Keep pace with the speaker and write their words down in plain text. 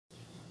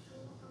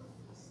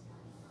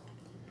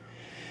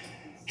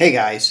Hey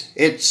guys,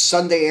 it's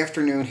Sunday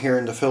afternoon here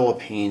in the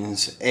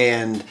Philippines,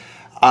 and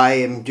I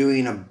am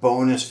doing a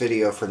bonus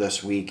video for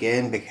this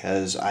weekend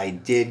because I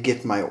did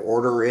get my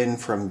order in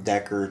from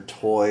Decker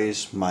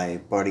Toys. My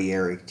buddy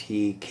Eric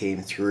T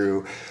came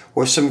through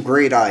with some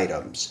great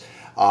items.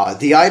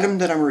 The item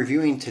that I'm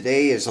reviewing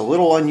today is a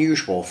little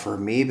unusual for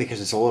me because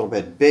it's a little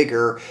bit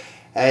bigger,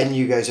 and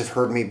you guys have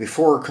heard me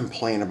before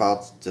complain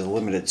about the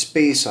limited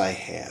space I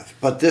have.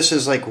 But this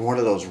is like one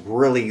of those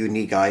really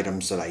unique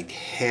items that I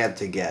had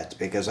to get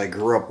because I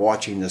grew up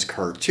watching this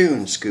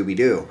cartoon,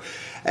 Scooby-Doo.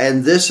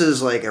 And this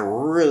is like a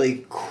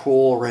really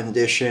cool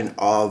rendition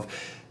of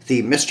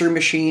the Mystery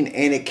Machine,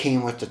 and it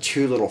came with the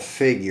two little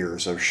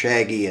figures of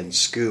Shaggy and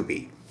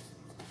Scooby.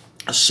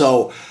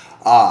 So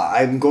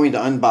I'm going to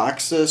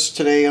unbox this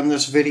today on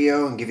this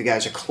video and give you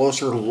guys a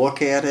closer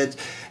look at it.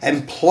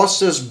 And plus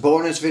this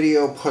bonus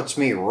video puts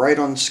me right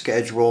on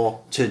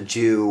schedule to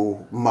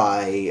do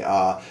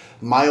my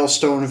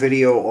milestone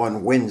video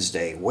on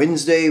Wednesday.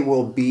 Wednesday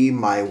will be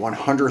my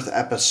 100th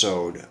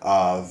episode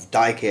of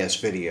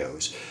diecast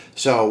videos.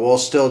 So we'll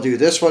still do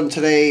this one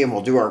today, and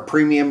we'll do our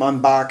premium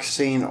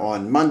unboxing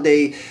on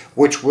Monday,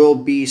 which will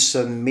be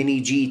some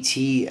mini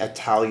GT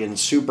Italian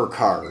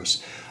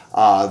supercars.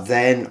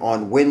 Then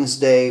on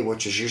Wednesday,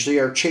 which is usually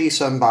our Chase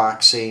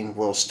unboxing,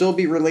 will still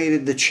be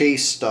related to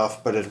Chase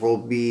stuff, but it will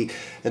be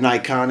an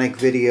iconic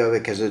video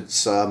because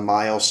it's a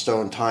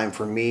milestone time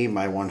for me,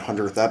 my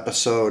 100th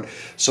episode.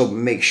 So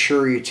make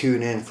sure you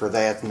tune in for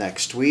that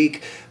next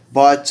week.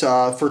 But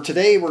for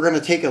today, we're going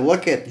to take a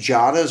look at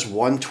Jada's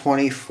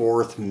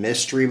 1/24th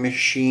Mystery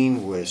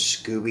Machine with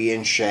Scooby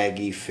and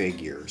Shaggy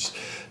figures.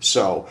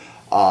 So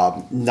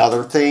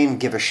another thing,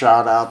 give a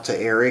shout out to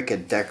Eric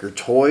at Decker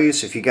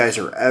Toys. If you guys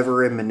are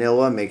ever in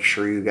Manila, make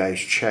sure you guys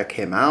check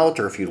him out.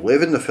 Or if you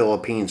live in the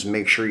Philippines,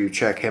 make sure you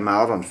check him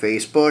out on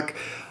Facebook.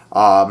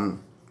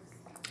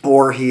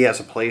 Or he has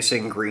a place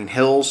in Green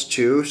Hills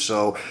too.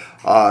 So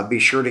be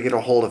sure to get a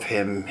hold of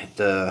him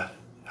to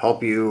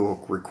help you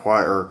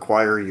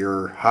acquire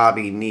your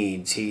hobby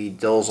needs. He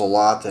deals a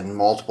lot in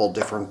multiple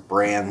different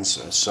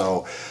brands.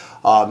 So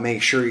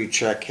make sure you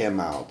check him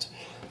out.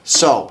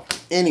 So,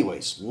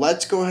 anyways,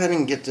 let's go ahead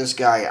and get this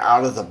guy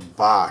out of the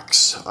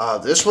box.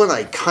 This one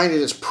I kind of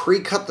just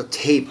pre-cut the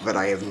tape, but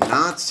I have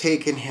not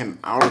taken him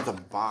out of the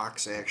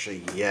box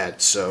actually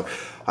yet. So,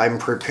 I'm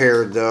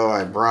prepared though.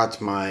 I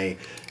brought my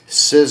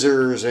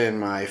scissors and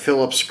my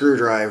Phillips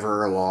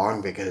screwdriver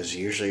along because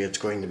usually it's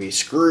going to be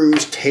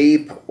screws,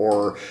 tape,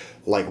 or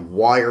like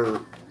wire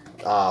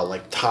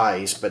like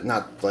ties, but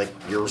not like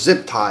your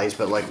zip ties,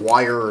 but like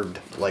wired,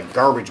 like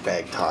garbage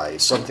bag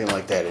ties, something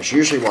like that is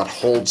usually what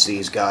holds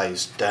these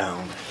guys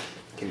down.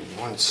 Give me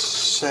 1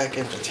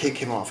 second to take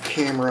him off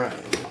camera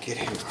and get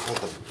him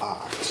out of the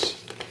box.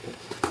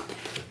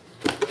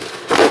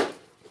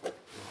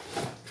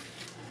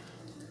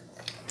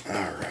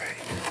 Alright,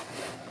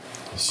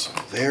 so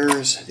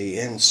there's the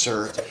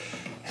insert.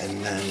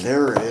 And then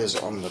there it is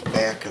on the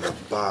back of the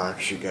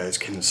box. You guys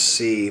can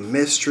see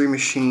Mystery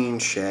Machine,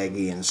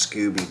 Shaggy, and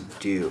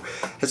Scooby-Doo.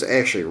 It's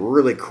actually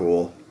really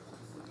cool.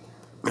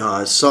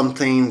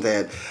 Something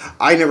that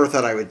I never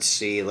thought I would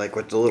see, like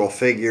with the little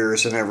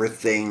figures and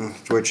everything,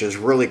 which is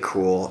really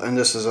cool. And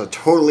this is a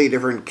totally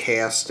different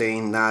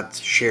casting, not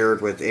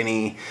shared with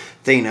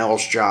anything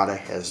else Jada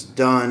has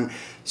done.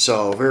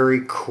 So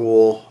very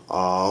cool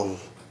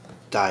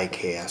die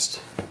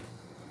cast.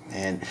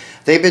 And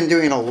they've been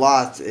doing a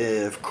lot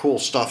of cool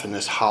stuff in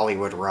this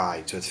Hollywood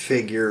rides with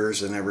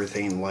figures and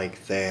everything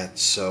like that.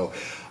 So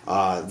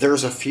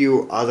there's a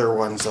few other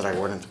ones that I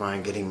wouldn't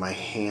mind getting my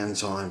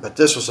hands on. But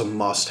this was a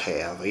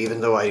must-have.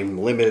 Even though I'm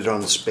limited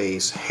on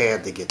space,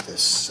 had to get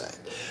this set.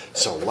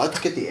 So let's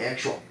get the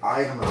actual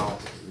item out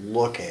and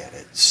look at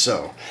it.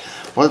 So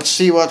let's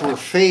see what we're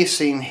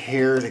facing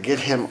here to get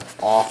him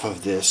off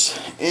of this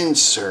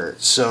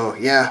insert. So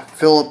yeah,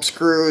 Phillips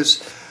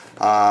screws,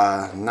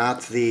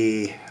 not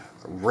the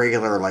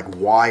regular like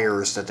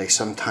wires that they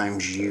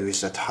sometimes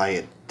use to tie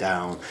it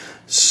down.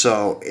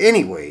 So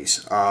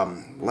anyways,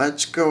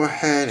 let's go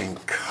ahead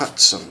and cut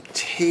some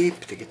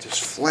tape to get this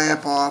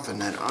flap off and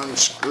then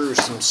unscrew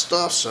some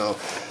stuff. So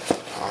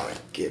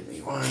give me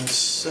 1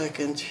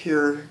 second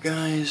here,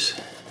 guys.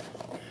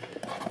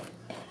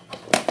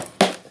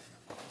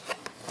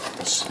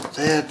 So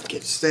that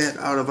gets that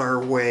out of our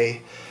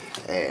way.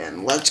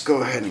 And let's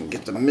go ahead and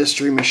get the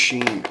Mystery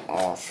Machine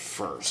off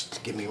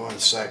first. Give me 1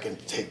 second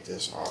to take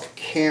this off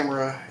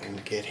camera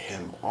and get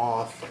him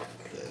off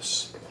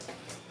this.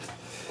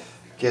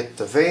 Get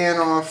the van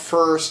off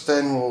first,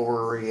 then we'll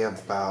worry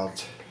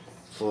about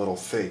the little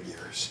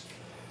figures.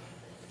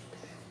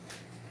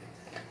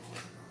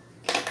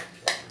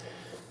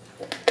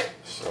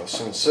 So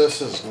since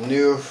this is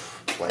new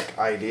like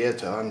idea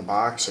to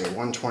unbox a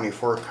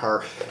 1/24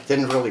 car,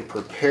 didn't really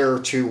prepare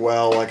too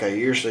well like I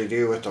usually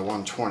do with the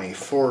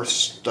 1/24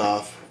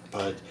 stuff,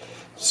 but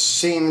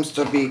seems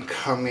to be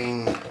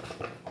coming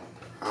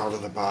out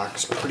of the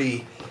box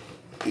pretty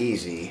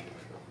easy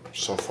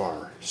so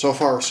far. So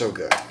far so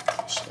good.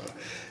 So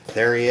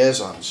there he is,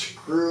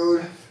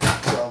 unscrewed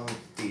from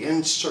the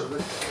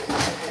insert.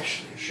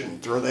 Actually, I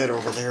shouldn't throw that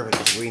over there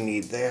because we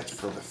need that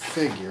for the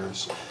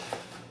figures.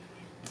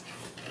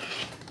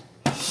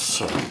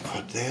 So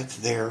put that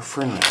there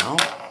for now.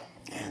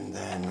 And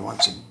then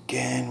once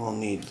again, we'll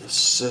need the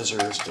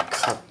scissors to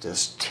cut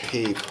this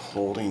tape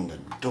holding the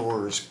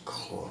doors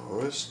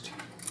closed.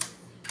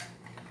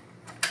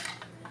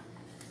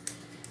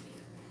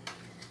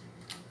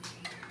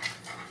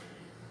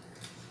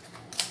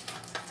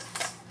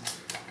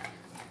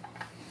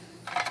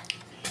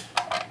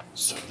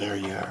 So there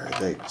you are.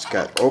 It's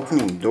got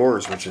opening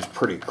doors, which is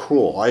pretty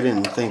cool. I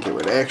didn't think it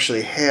would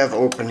actually have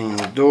opening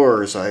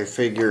doors. I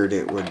figured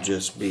it would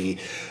just be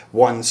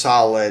one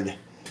solid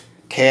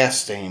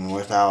casting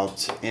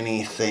without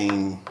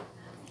anything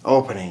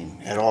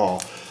opening at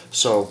all.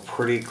 So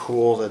pretty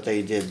cool that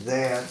they did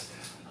that.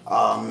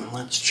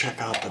 Let's check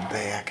out the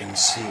back and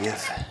see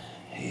if,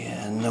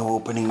 yeah, no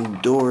opening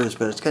doors,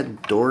 but it's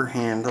got door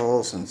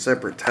handles and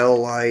separate tail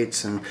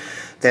lights, and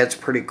that's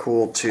pretty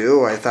cool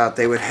too. I thought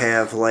they would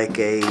have like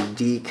a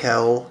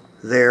decal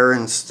there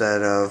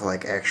instead of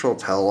like actual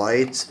tail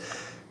lights.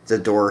 The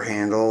door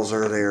handles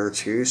are there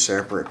too,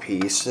 separate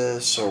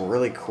pieces, so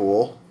really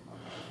cool.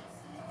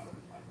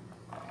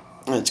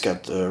 It's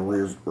got the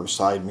rear or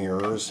side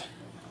mirrors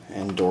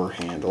and door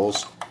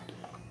handles.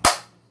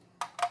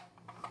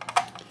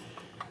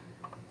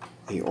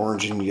 The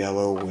orange and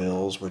yellow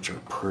wheels, which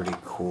are pretty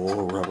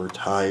cool. Rubber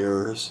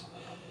tires.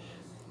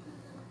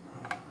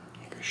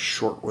 A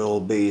short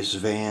wheelbase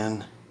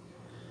van.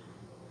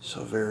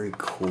 So very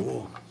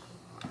cool.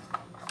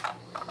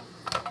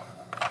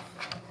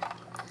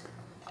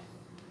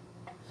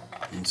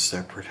 And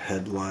separate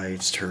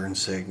headlights, turn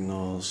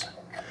signals,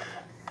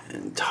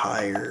 and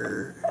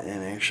tire,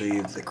 and actually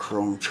the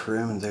chrome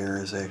trim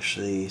there is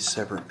actually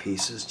separate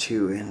pieces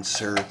too,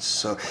 inserts.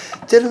 So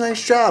did a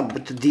nice job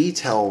with the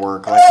detail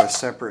work, like with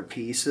separate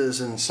pieces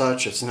and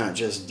such. It's not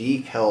just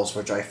decals,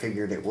 which I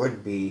figured it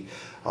would be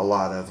a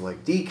lot of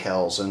like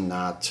decals and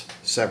not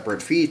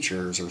separate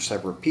features or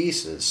separate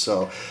pieces.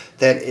 So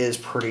that is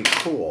pretty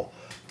cool.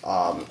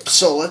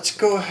 So let's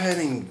go ahead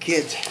and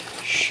get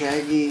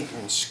Shaggy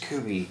and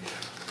Scooby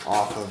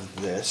off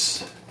of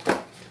this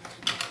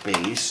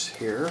base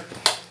here,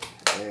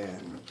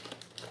 and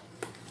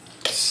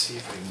see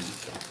if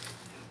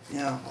I can,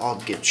 yeah, I'll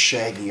get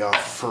Shaggy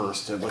off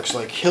first. It looks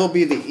like he'll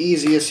be the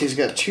easiest. He's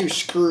got two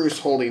screws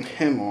holding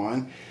him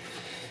on,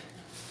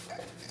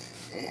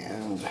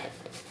 and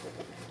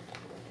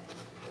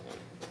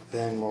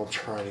then we'll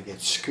try to get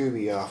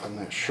Scooby off. I'm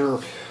not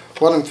sure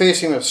what I'm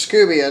facing with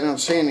Scooby. I don't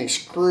see any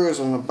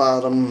screws on the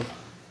bottom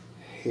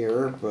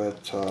here,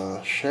 but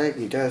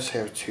Shaggy does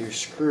have two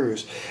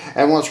screws.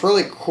 And what's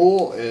really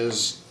cool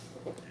is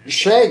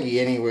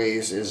Shaggy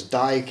anyways is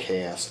die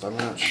cast. I'm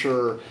not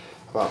sure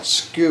about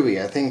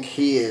Scooby. I think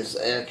he is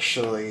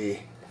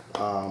actually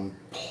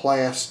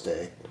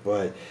plastic,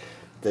 but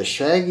the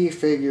Shaggy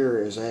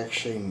figure is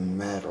actually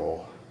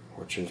metal,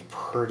 which is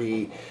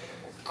pretty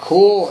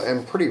cool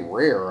and pretty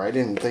rare. I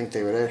didn't think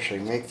they would actually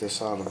make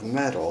this out of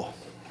metal.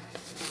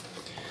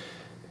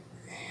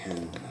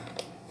 And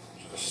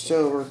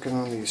still working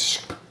on these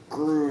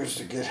screws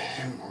to get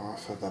him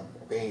off of the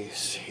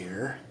base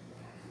here.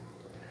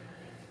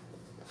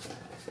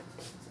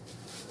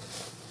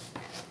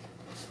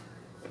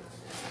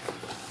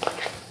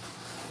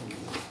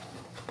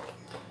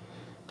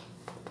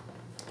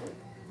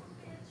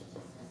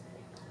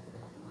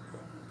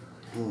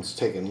 It's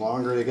taking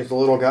longer to get the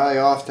little guy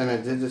off than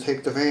it did to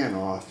take the van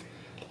off.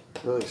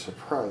 Really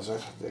surprised. I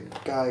thought the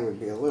guy would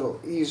be a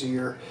little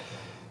easier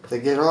to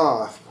get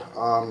off.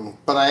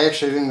 But I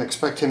actually didn't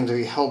expect him to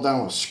be held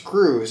down with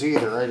screws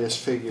either. I just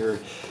figured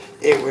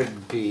it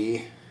would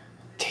be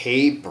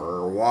tape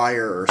or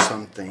wire or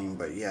something.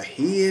 But yeah,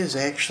 he is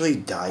actually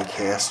die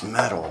cast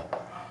metal.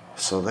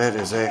 So that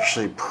is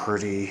actually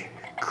pretty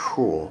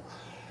cool.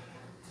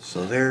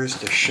 So there's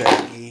the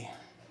Shaggy.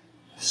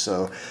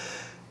 So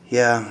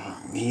yeah,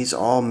 he's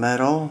all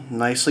metal,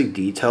 nicely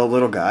detailed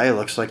little guy.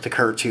 Looks like the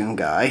cartoon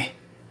guy.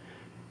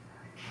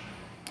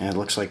 And it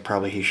looks like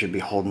probably he should be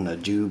holding a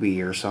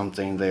doobie or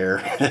something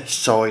there.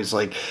 It's always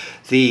like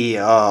the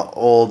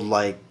old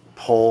like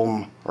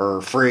poem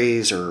or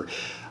phrase or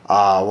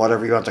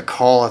whatever you want to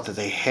call it that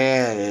they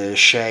had is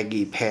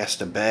Shaggy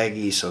passed a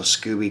baggie so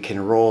Scooby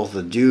can roll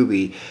the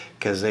doobie,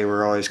 because they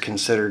were always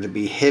considered to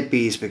be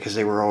hippies because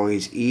they were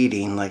always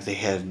eating, like they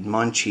had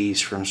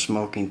munchies from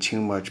smoking too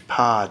much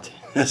pot.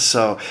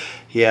 So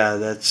yeah,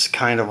 that's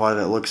kind of what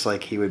it looks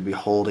like. He would be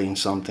holding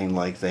something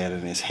like that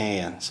in his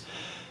hands.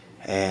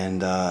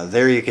 And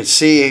there you can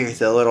see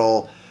the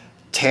little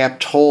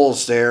tapped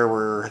holes there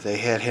where they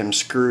had him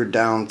screwed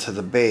down to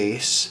the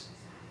base.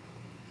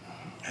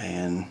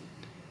 And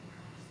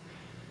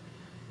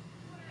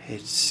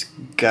it's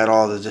got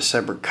all the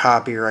separate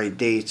copyright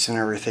dates and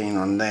everything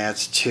on that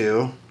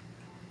too.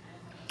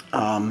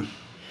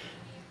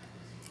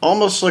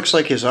 Almost looks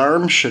like his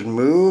arms should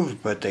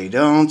move, but they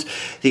don't.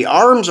 The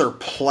arms are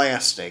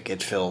plastic,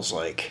 it feels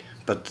like.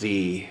 But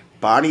the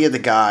body of the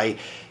guy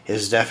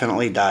is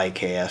definitely die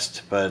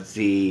cast. But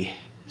the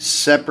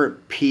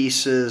separate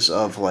pieces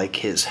of like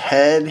his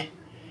head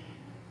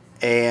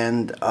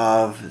and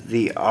of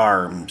the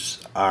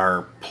arms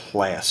are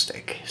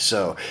plastic.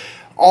 So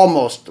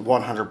almost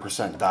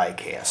 100% die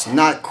cast.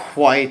 Not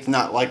quite,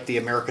 not like the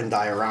American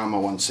Diorama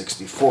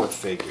 1/64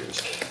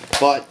 figures,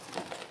 but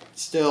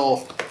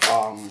still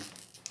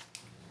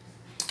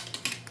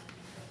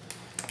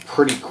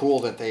pretty cool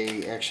that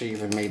they actually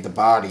even made the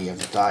body of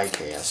the die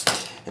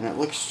cast. And it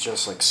looks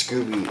just like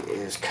Scooby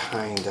is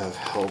kind of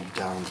held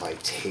down by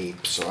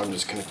tape. So I'm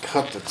just going to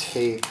cut the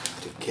tape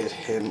to get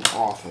him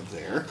off of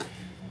there.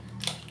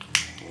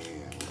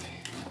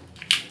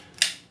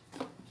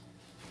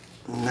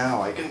 And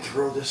now I can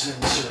throw this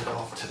insert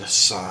off to the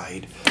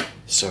side.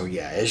 So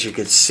yeah, as you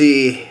can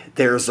see,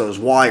 there's those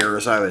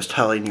wires I was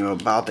telling you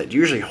about that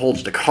usually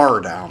holds the car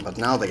down. But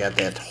now they got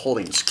that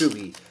holding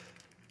Scooby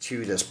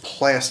to this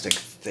plastic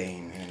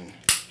thing. And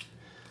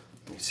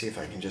let me see if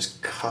I can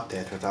just cut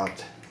that without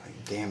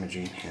like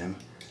damaging him.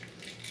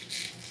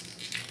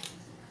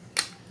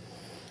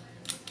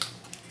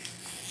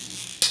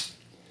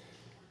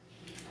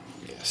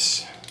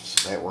 Yes,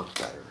 so that worked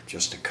better,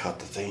 just to cut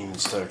the thing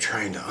instead of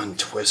trying to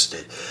untwist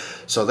it.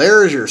 So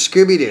there's your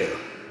Scooby-Doo.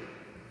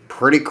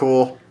 Pretty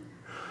cool.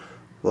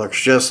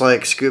 Looks just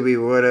like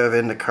Scooby would have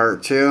in the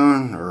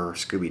cartoon, or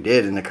Scooby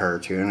did in the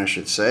cartoon, I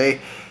should say.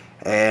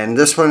 And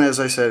this one, as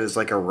I said, is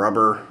like a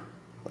rubber,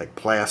 like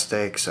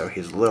plastic, so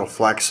he's a little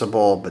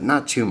flexible, but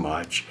not too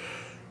much.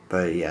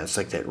 But yeah, it's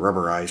like that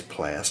rubberized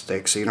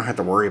plastic, so you don't have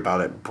to worry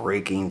about it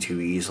breaking too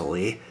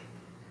easily.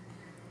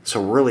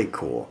 So really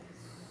cool.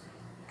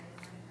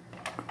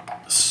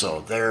 So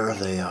there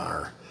they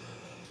are.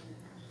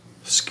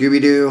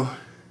 Scooby-Doo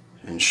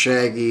and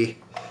Shaggy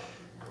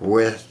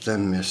with the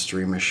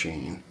Mystery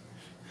Machine.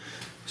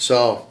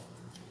 So,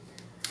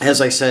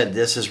 as I said,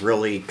 this is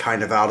really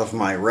kind of out of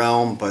my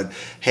realm, but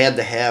had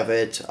to have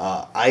it.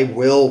 I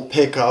will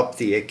pick up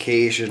the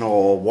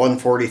occasional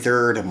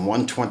 1/43rd and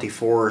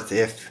 1/24th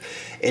if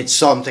it's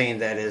something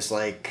that is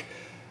like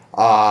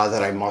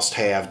that I must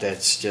have,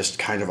 that's just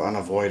kind of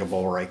unavoidable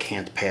or I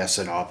can't pass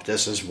it up.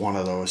 This is one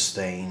of those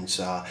things.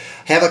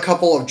 Have a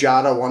couple of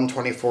Jada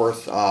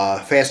 1/24th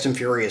Fast and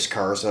Furious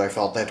cars that I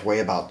felt that way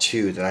about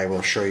too, that I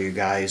will show you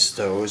guys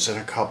those in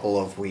a couple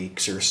of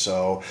weeks or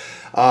so.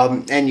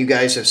 And you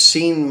guys have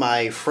seen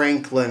my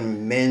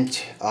Franklin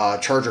Mint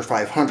Charger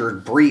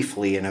 500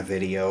 briefly in a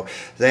video.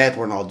 That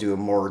one I'll do a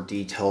more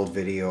detailed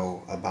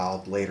video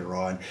about later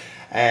on.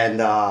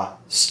 And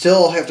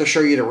still have to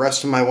show you the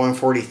rest of my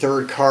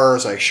 1/43rd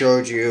cars. I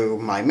showed you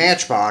my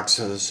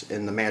Matchboxes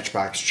in the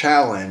Matchbox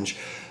Challenge,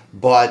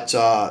 but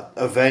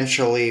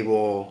eventually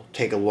we'll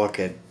take a look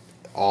at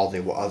all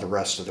the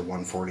rest of the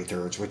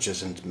 1/43rds, which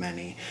isn't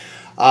many.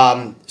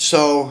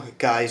 So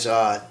guys,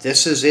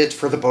 this is it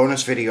for the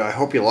bonus video. I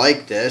hope you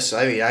liked this.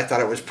 I mean, I thought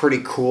it was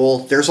pretty cool.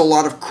 There's a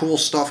lot of cool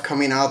stuff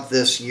coming out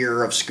this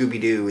year of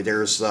Scooby-Doo.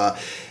 There's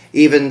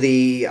even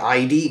the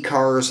ID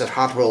cars that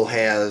Hot Wheels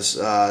has.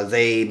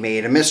 They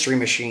made a Mystery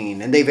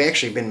Machine, and they've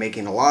actually been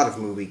making a lot of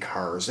movie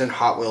cars. And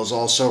Hot Wheels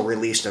also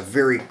released a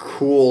very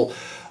cool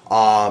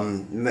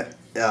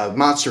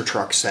monster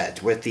truck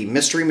set with the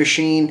Mystery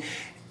Machine.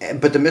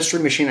 But the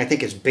Mystery Machine, I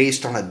think, is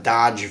based on a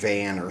Dodge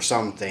van or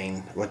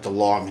something with the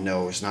long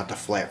nose, not the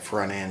flat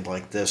front end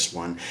like this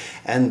one.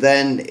 And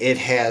then it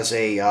has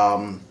a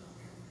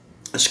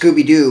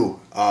Scooby-Doo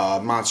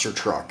monster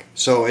truck.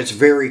 So it's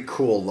very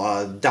cool.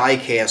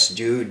 Diecast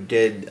Dude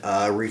did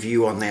a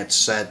review on that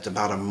set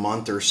about a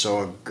month or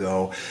so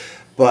ago.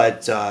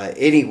 But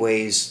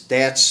anyways,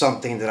 that's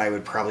something that I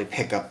would probably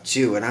pick up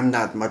too. And I'm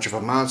not much of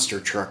a monster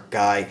truck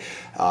guy,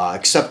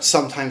 except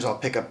sometimes I'll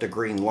pick up the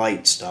green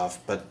light stuff,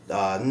 but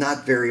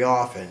not very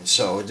often.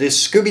 So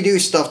this Scooby-Doo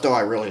stuff, though, I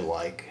really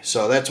like.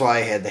 So that's why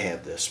I had to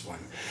have this one.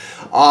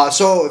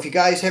 So if you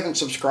guys haven't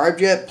subscribed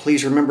yet,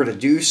 please remember to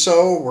do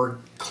so. We're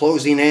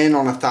closing in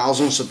on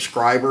 1,000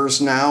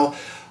 subscribers now.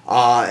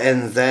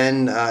 And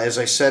then, as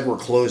I said, we're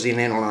closing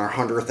in on our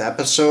 100th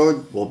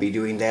episode. We'll be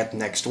doing that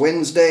next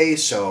Wednesday.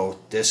 So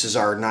this is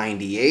our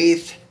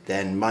 98th.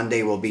 Then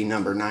Monday will be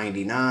number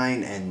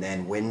 99. And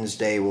then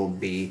Wednesday will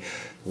be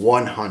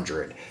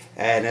 100.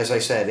 And as I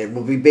said, it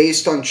will be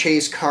based on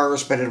chase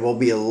cars, but it will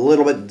be a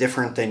little bit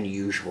different than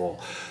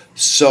usual.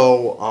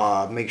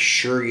 So make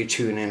sure you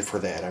tune in for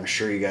that. I'm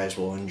sure you guys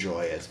will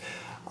enjoy it.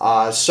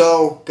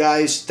 So,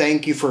 guys,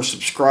 thank you for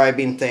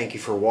subscribing. Thank you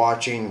for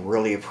watching.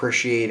 Really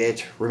appreciate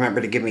it. Remember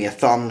to give me a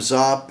thumbs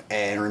up.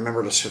 And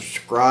remember to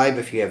subscribe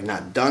if you have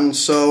not done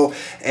so.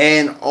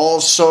 And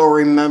also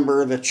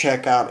remember to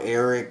check out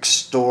Eric's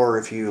store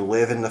if you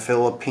live in the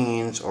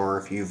Philippines or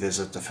if you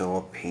visit the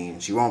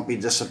Philippines. You won't be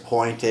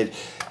disappointed.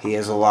 He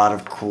has a lot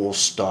of cool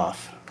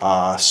stuff.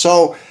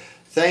 So,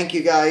 thank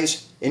you,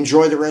 guys.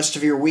 Enjoy the rest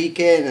of your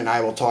weekend, and I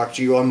will talk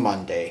to you on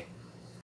Monday.